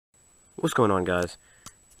What's going on, guys?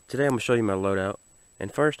 Today I'm going to show you my loadout,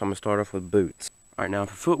 and first I'm going to start off with boots. Alright, now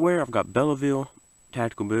for footwear I've got Belleville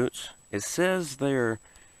tactical boots. It says they're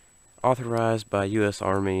authorized by U.S.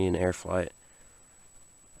 Army and Air Flight.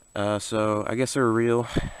 So I guess they're real.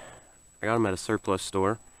 I got them at a surplus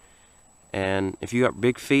store. And if you got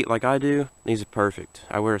big feet like I do, these are perfect.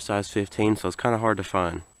 I wear a size 15, so it's kind of hard to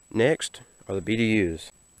find. Next are the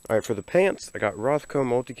BDUs. Alright, for the pants I got Rothco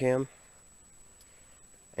Multicam.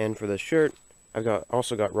 And for the shirt, I've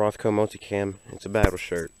also got Rothco Multicam. It's a battle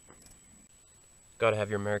shirt. Gotta have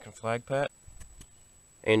your American flag pat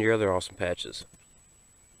and your other awesome patches.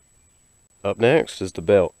 Up next is the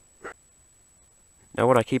belt. Now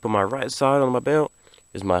what I keep on my right side on my belt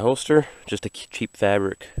is my holster, just a cheap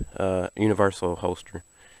fabric universal holster.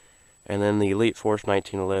 And then the Elite Force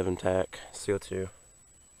 1911 TAC CO2.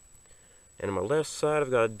 And on my left side I've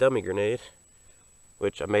got a dummy grenade,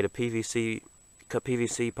 which I made a cut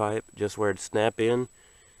PVC pipe just where it'd snap in,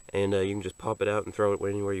 and you can just pop it out and throw it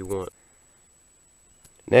anywhere you want.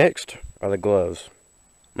 Next are the gloves.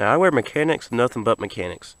 Now I wear mechanics, nothing but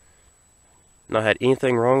mechanics. Not had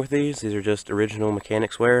anything wrong with these. These are just original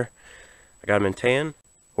mechanics wear. I got them in tan.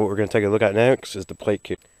 What we're going to take a look at next is the plate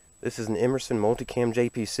kit. This is an Emerson Multicam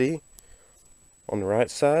JPC. On the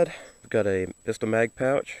right side, we've got a pistol mag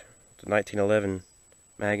pouch. It's a 1911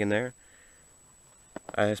 mag in there.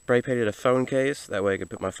 I spray painted a phone case, that way I could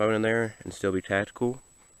put my phone in there and still be tactical.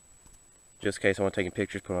 Just in case I want to take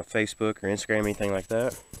pictures, put on Facebook or Instagram, anything like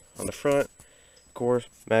that. On the front, of course,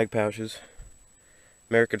 mag pouches,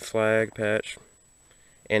 American flag patch,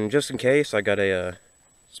 and just in case, I got a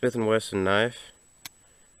Smith & Wesson knife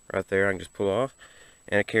right there I can just pull off,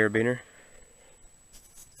 and a carabiner.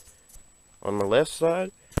 On my left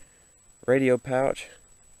side, radio pouch,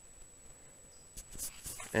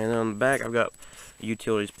 and on the back I've got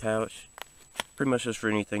utilities pouch, pretty much just for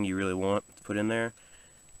anything you really want to put in there.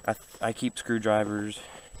 I keep screwdrivers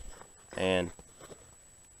and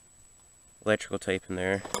electrical tape in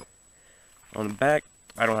there. On the back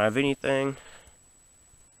I don't have anything.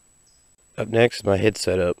 Up next is my head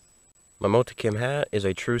setup. My Multicam hat is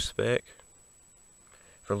a true spec.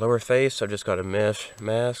 For lower face I've just got a mesh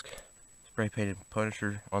mask, spray painted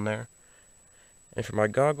Punisher on there. And for my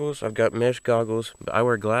goggles I've got mesh goggles, but I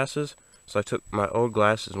wear glasses. So I took my old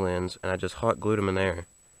glasses lens and I just hot glued them in there.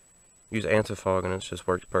 Use anti-fog and it's just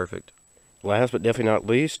worked perfect. Last but definitely not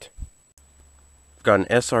least, I've got an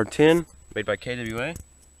SR10 made by KWA.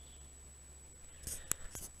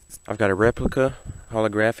 I've got a replica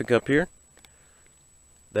holographic up here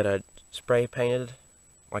that I spray painted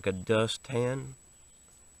like a dust tan.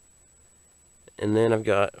 And then I've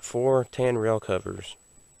got 4 tan rail covers.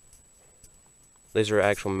 These are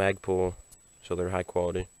actual Magpul, so they're high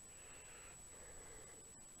quality.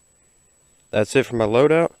 That's it for my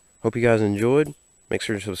loadout. Hope you guys enjoyed. Make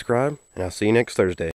sure to subscribe, and I'll see you next Thursday.